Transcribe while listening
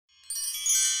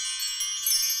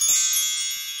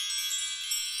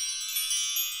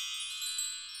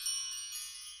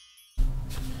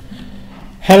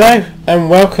Hello and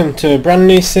welcome to a brand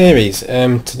new series.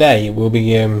 Today we'll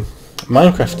be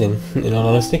Minecrafting, in all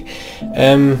honesty.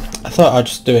 I thought I'd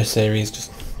just do a series,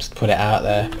 just put it out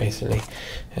there basically.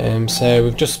 So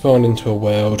we've just spawned into a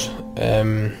world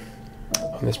on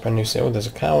this brand new series. Oh, there's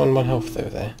a cow on 1 health over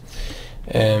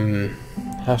there.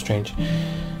 How strange.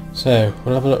 So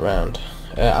we'll have a look round.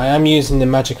 I am using the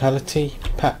Magicality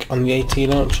pack on the AT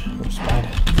launch. Oh, spider.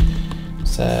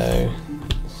 So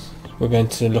we're going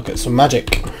to look at some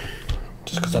magic,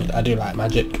 just because I do like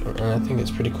magic and I think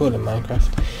it's pretty cool in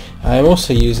Minecraft. I am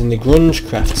also using the Grunge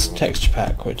Crafts texture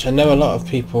pack, which I know a lot of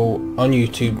people on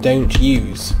YouTube don't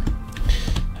use.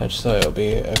 I just thought it would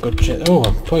be a good shit. Oh,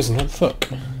 I'm poisoned, what the fuck?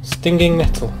 Stinging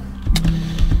nettle.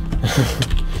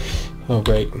 Oh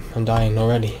great, I'm dying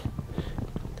already.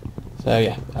 So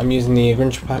yeah, I'm using the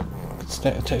Grunge pack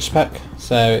texture pack.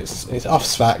 So it's off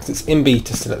Sfax, it's in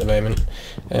beta still at the moment,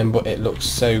 but it looks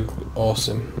so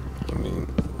awesome. I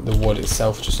mean, the wood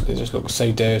itself just looks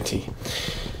so dirty.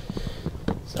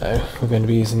 So we're going to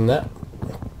be using that.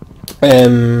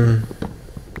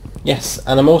 Yes,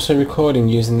 and I'm also recording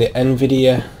using the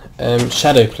NVIDIA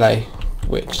Shadow Play,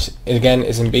 which again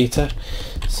is in beta.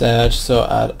 So I just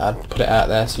thought I'd put it out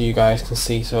there so you guys can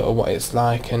see sort of what it's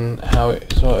like and how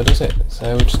it sort of does it.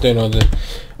 So we're just doing all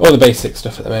the basic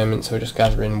stuff at the moment. So we're just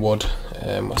gathering wood.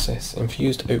 What's this?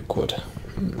 Infused oak wood.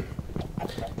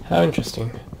 How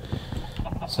interesting.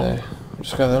 So we'll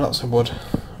just gather lots of wood.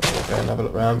 We'll go and have a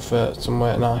look around for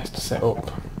somewhere nice to set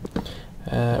up.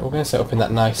 We're going to set up in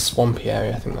that nice swampy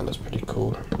area. I think that looks pretty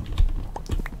cool.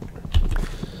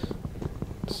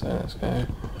 So let's go.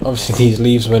 Obviously these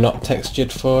leaves were not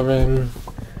textured for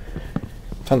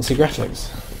fancy graphics.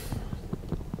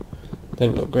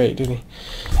 Don't look great, do they?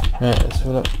 Right, let's have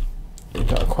a look.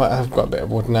 I've got a bit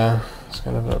of wood now. Let's go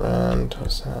and have a look around.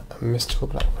 What's that? A mystical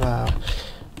black flower.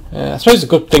 I suppose the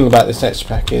good thing about this texture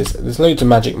pack is there's loads of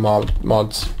magic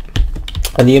mods,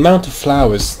 and the amount of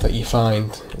flowers that you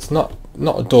find, it's not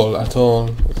dull at all.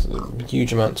 It's a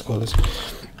huge amount of colours.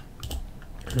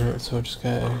 Right, so we'll just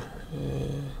go.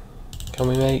 Can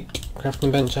we make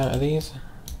crafting bench out of these?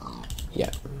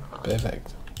 Yeah,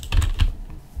 perfect.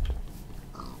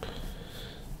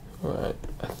 Right,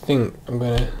 I think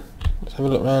let's have a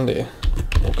look around here.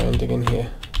 We'll go and dig in here.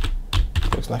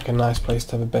 Looks like a nice place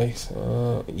to have a base.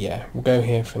 Yeah, we'll go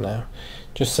here for now,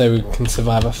 just so we can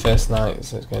survive our first night.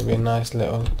 So it's going to be a nice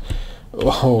little.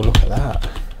 Oh, look at that!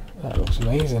 That looks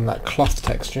amazing. That cloth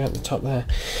texture at the top there.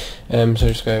 So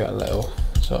just go a little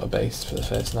sort of base for the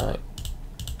first night.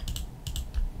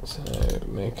 So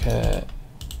make a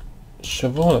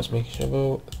shovel. Let's make a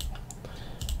shovel,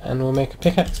 and we'll make a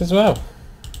pickaxe as well.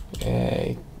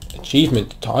 Yay!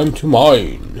 Achievement time to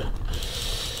mine.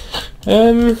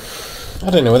 I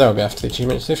don't know whether I'll go after the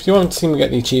achievements. If you want to see me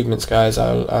get the achievements, guys,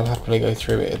 I'll happily go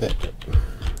through it a bit.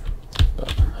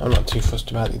 But I'm not too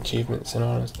fussed about the achievements, in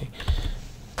all honesty.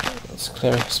 Let's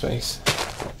clear up space.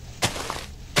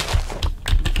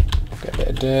 Get a bit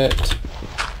of dirt.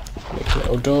 Make a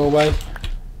little doorway.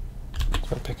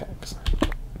 For a pickaxe.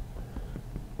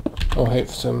 Oh, hope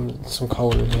for some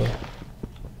coal in here.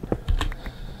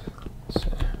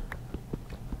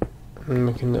 I'm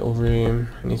making a little room.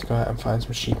 I need to go out and find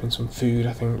some sheep and some food,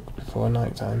 I think, before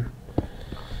night time.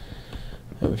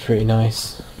 That would be pretty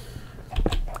nice.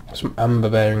 Some amber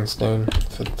bearing stone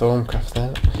for Thorncraft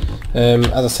there.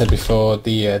 As I said before,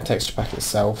 the texture pack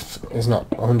itself is not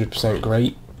 100%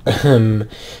 great.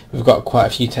 We've got quite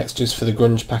a few textures for the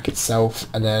Grunge pack itself,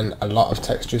 and then a lot of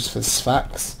textures for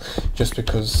Sfax, just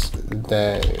because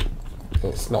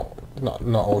it's not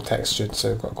all textured,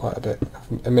 so we've got quite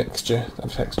a mixture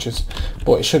of textures,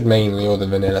 but it should mainly, all the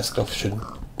vanilla stuff should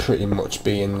pretty much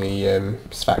be in the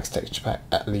Sfax texture pack,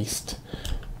 at least.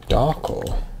 Dark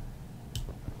ore?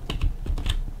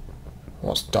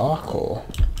 What's dark ore?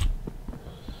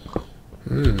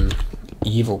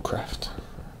 Evil craft.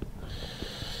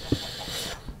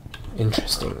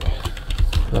 Interesting.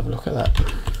 Have a look at that.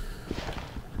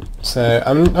 So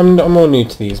I'm more new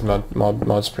to these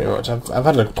mods pretty much. I've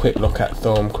had a quick look at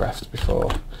Thorncraft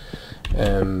before.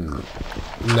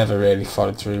 Never really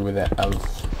followed through with it. I've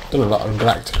done a lot on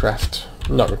Galacticraft.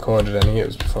 Not recorded any. It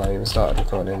was before I even started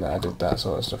recording that I did that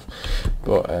sort of stuff.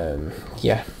 But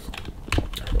yeah.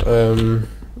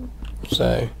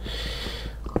 So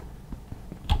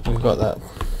we've got that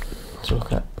to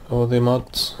look at. All the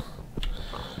mods.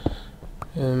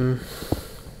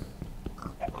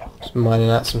 Just mining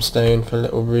out some stone for a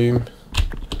little room.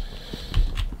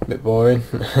 A bit boring,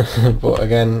 but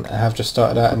again, I have just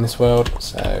started out in this world.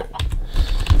 So,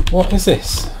 what is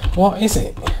this? What is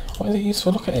it? What is it used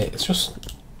for? Look at it. It's just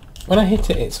when I hit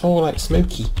it, it's all like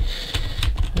smoky.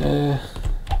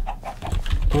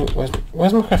 Oh,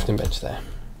 where's my crafting bench there?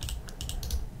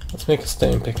 Let's make a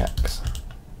stone pickaxe.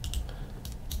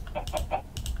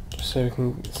 Just so we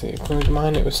can see. Can we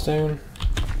mine it with stone?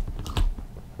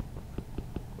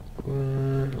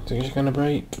 Is it just gonna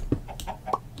break?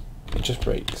 It just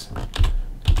breaks.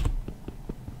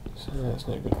 So that's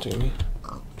not good to me.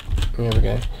 There we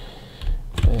go.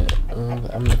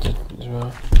 I'm dead as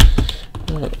well.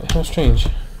 Right, how strange.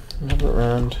 Have a look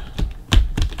around.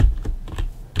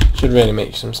 Should really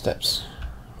make some steps.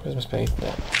 Where's my spade?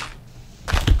 There.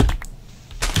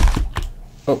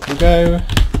 Up we go.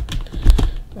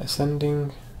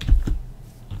 Ascending.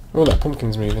 Oh, that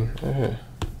pumpkin's moving. Oh.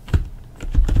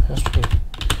 How strange.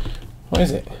 What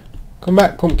is it? Come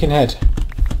back, pumpkin head.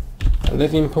 A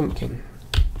living pumpkin.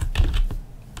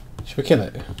 Should we kill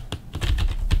it?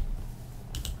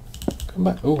 Come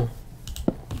back. Oh.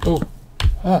 Oh.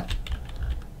 Ah.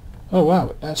 Oh wow,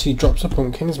 it actually drops a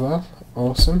pumpkin as well.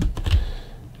 Awesome.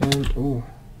 And ooh.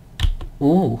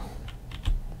 Ooh.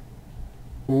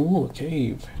 Ooh, a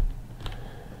cave.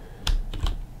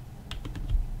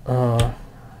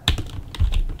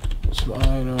 Some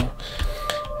iron ore.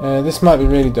 This might be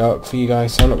really dark for you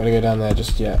guys, so I'm not going to go down there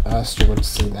just yet. I struggle to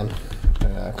see then.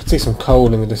 I could see some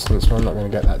coal in the distance, but I'm not going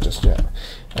to get that just yet.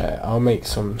 I'll make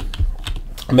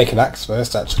an axe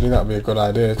first, actually. That would be a good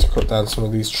idea, to cut down some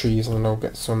of these trees, and then I'll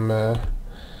get some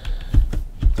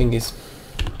thingies.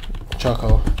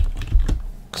 Charcoal.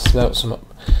 Smelt some up.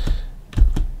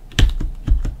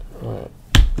 Right.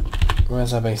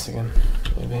 Where's our base again?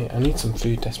 Maybe. I need some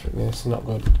food desperately, this is not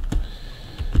good.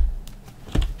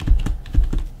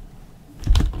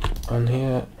 On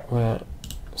here, where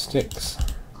sticks.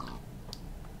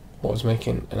 What was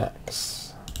making an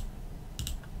axe?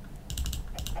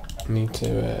 I need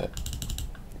to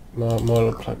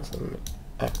more planks than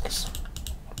axe.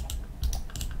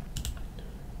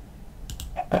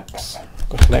 Axe.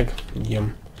 Got an egg.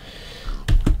 Yum.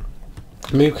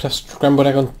 Maybe we could have scrambled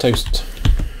egg on toast.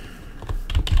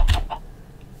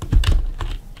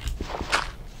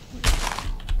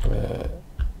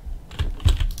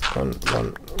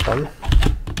 One.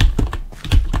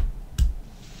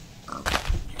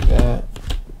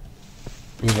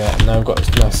 You there. Now I've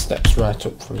got nice steps right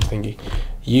up from the thingy.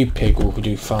 You pig will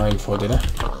do fine for dinner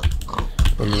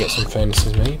when you get some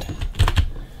furnaces made.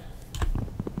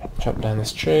 Chop down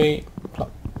this tree.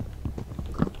 Plop.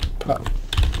 Plop.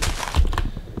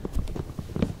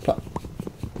 Plop.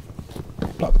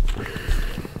 Plop.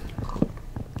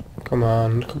 Come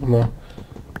on, a couple more.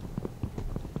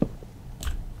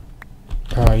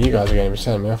 Oh, you guys are going to be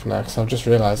turning me off now, because I've just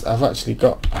realised I've actually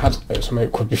had some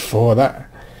oak wood before that.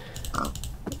 Oh,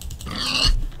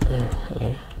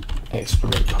 hello.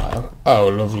 Excrement pile. Oh,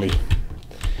 lovely.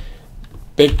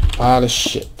 Big pile of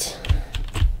shit.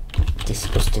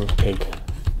 Disgusting pig.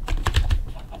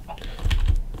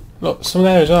 Look, some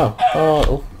there as well.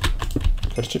 Oh,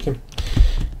 got a chicken.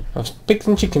 I've picked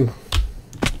some chicken.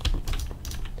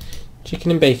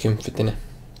 Chicken and bacon for dinner.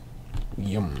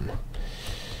 Yum.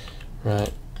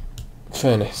 Right.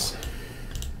 Furnace.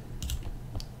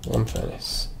 One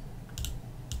furnace.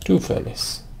 Two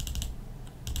furnace.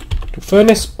 To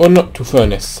furnace or not to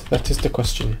furnace? That is the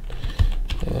question.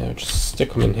 Just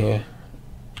stick them in here.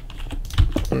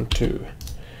 1, 2.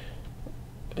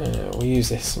 We'll use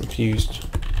this infused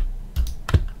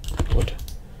wood.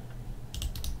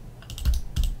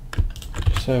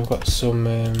 So I've got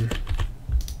some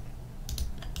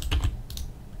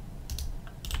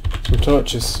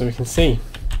torches so we can see.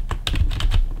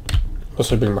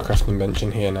 Also bring my crafting bench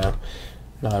in here now.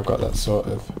 Now I've got that sort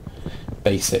of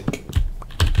basic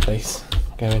place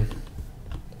going.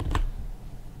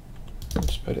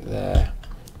 Just put it there.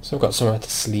 So I've got somewhere to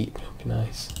sleep. Be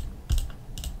nice.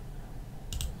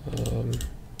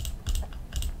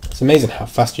 It's amazing how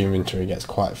fast your inventory gets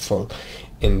quite full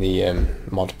in the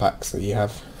mod packs that you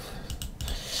have.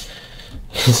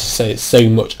 So it's so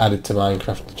much added to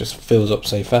Minecraft, it just fills up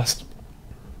so fast.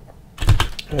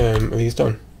 Are these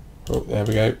done? Oh, there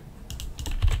we go.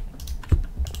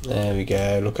 There we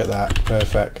go, look at that,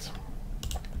 perfect.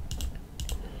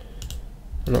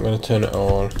 I'm not going to turn it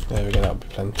all. There we go, that'll be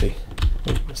plenty.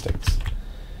 Oh, mistakes.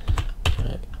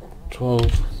 Right,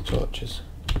 12 torches.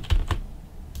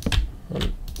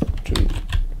 1, 2,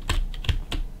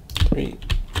 3,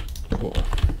 4.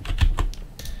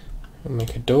 We'll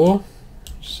make a door,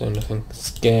 so nothing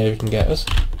scary can get us.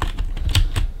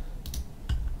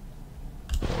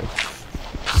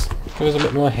 Give us a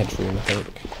bit more headroom, I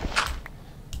think.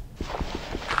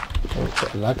 Oh, a bit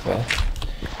of lag there.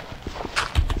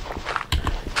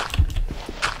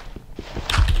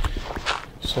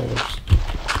 So just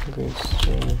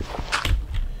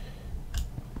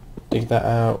dig that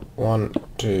out. 1,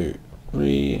 2,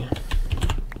 3,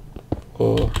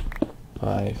 4,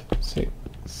 5, 6,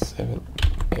 7,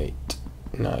 8,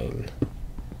 9,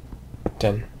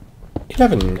 10,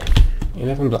 11.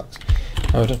 11 blocks.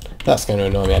 Oh, that's going to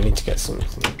annoy me. I need to get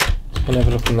something. I'm going to have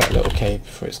a look in that little cave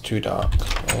before it's too dark.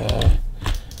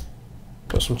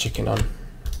 Put some chicken on.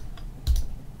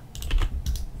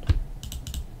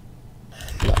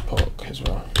 And that pork as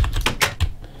well.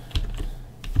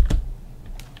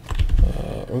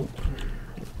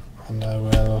 And I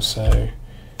will also,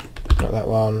 not that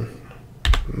one,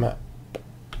 map,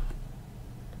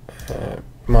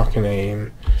 mark a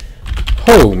name,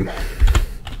 home.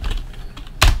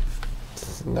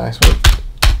 Nice one.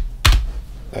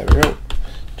 There we go.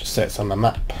 Just so it's on my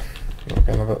map. I'm not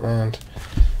going to look around.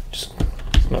 Just,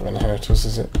 it's not going to hurt us,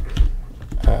 is it?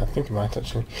 I think it might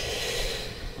actually.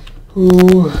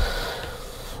 Ooh,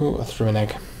 I threw an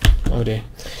egg. Oh dear.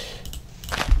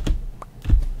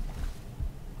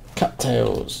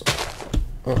 Cattails.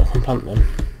 Oh, I can plant them.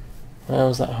 Where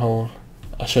was that hole?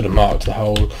 I should have marked the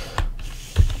hole.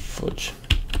 Fudge.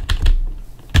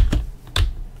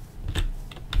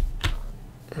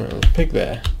 There's a pig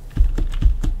there.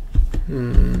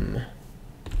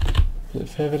 Is it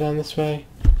further down this way?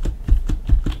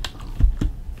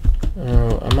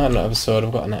 Oh, I might not have a sword.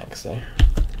 I've got an axe though.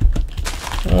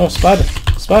 Oh, spider!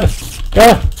 Spider!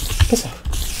 Go! Piss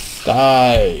off!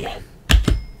 Die!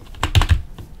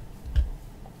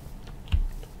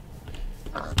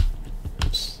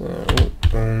 So,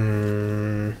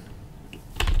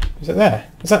 is it there?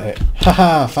 Is that it?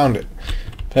 Haha! Found it!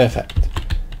 Perfect.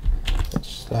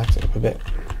 Let's light it up a bit.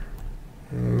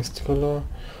 Mystical law.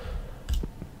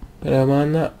 I don't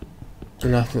mind that.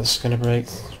 Nothing's gonna break.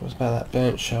 What's about that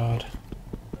burnt shard?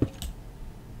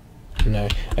 No.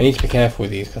 I need to be careful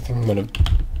with these because I think I'm gonna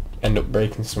end up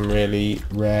breaking some really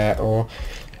rare or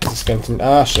is this going to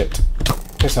ah shit.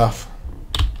 Piss off.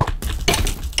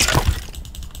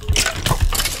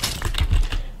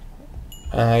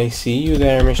 I see you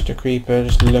there, Mr. Creeper,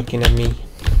 just looking at me.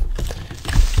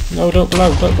 No, don't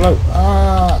blow, don't blow.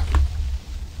 Ah!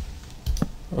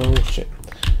 Oh shit.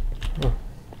 Oh.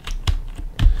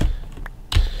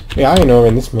 The iron ore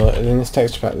in this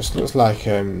texture pack just looks like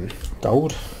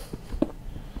gold.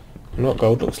 I know what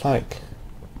gold looks like.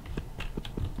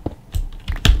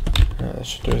 That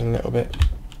should do us a little bit.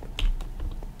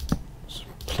 There's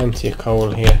plenty of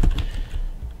coal here.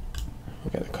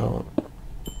 We'll get the coal.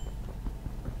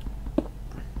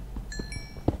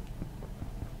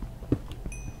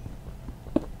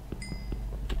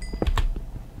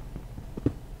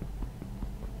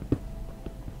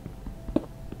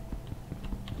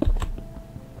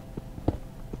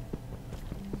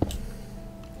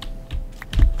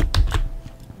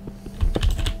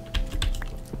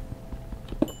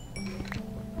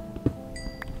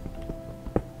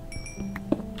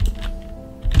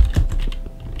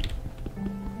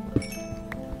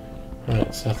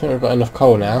 Right, so I think we've got enough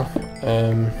coal now.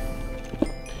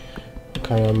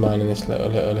 Carry on mining this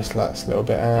last little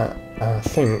bit out. I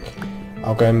think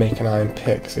I'll go and make an iron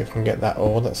pick, see if we can get that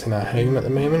ore that's in our home at the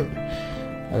moment,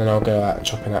 and then I'll go out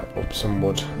chopping up some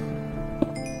wood.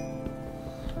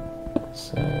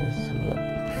 So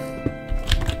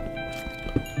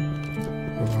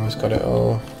we've almost got it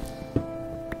all.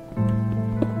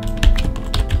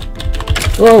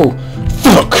 Whoa!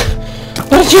 Fuck!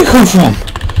 Where did you come from?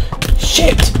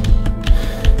 Shit!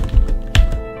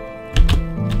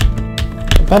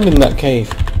 Abandon that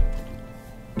cave.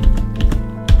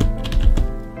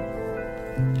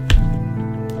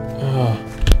 Oh.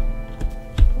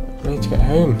 I need to get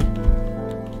home.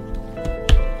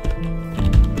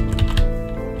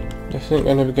 This ain't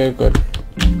gonna go good.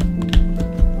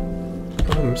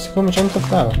 Oh, mystical magenta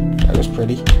flower. That looks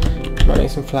pretty. Might need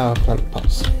some flower plant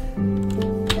pots.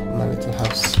 My little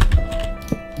house.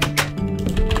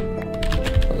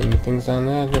 Things down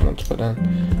there I don't want to put down.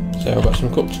 So I've got some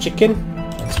cooked chicken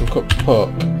and some cooked pork.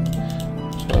 So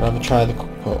I'll have a try the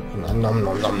cooked pork. Nom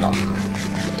nom nom nom.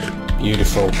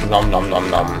 Beautiful. Nom nom nom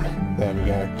nom. There we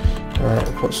go. Alright,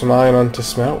 we'll put some iron on to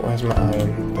smelt. Where's my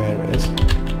iron? There it is.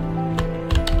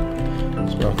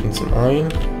 Smelting some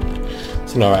iron.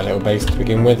 It's an alright little base to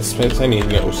begin with. It's only a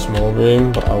little small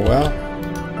room, but oh well.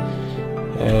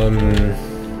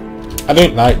 I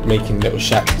don't like making little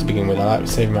shacks to begin with. I like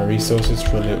saving my resources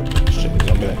for a little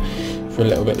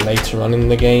bit later on in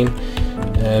the game,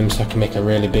 so I can make a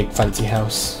really big fancy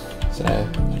house. So I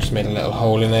just made a little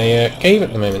hole in a cave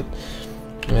at the moment.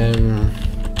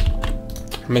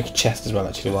 I'll make a chest as well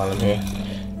actually while I'm here,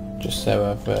 just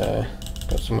so I've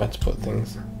got somewhere to put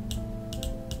things.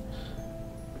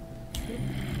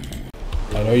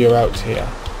 I know you're out here.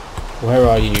 Where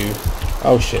are you?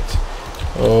 Oh shit.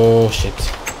 Oh shit.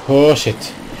 Oh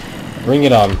shit. Bring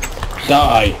it on.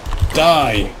 Die!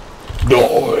 Die!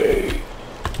 Die!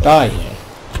 Die!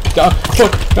 Die!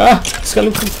 Fuck! Ah!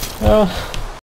 Skeleton! Ah!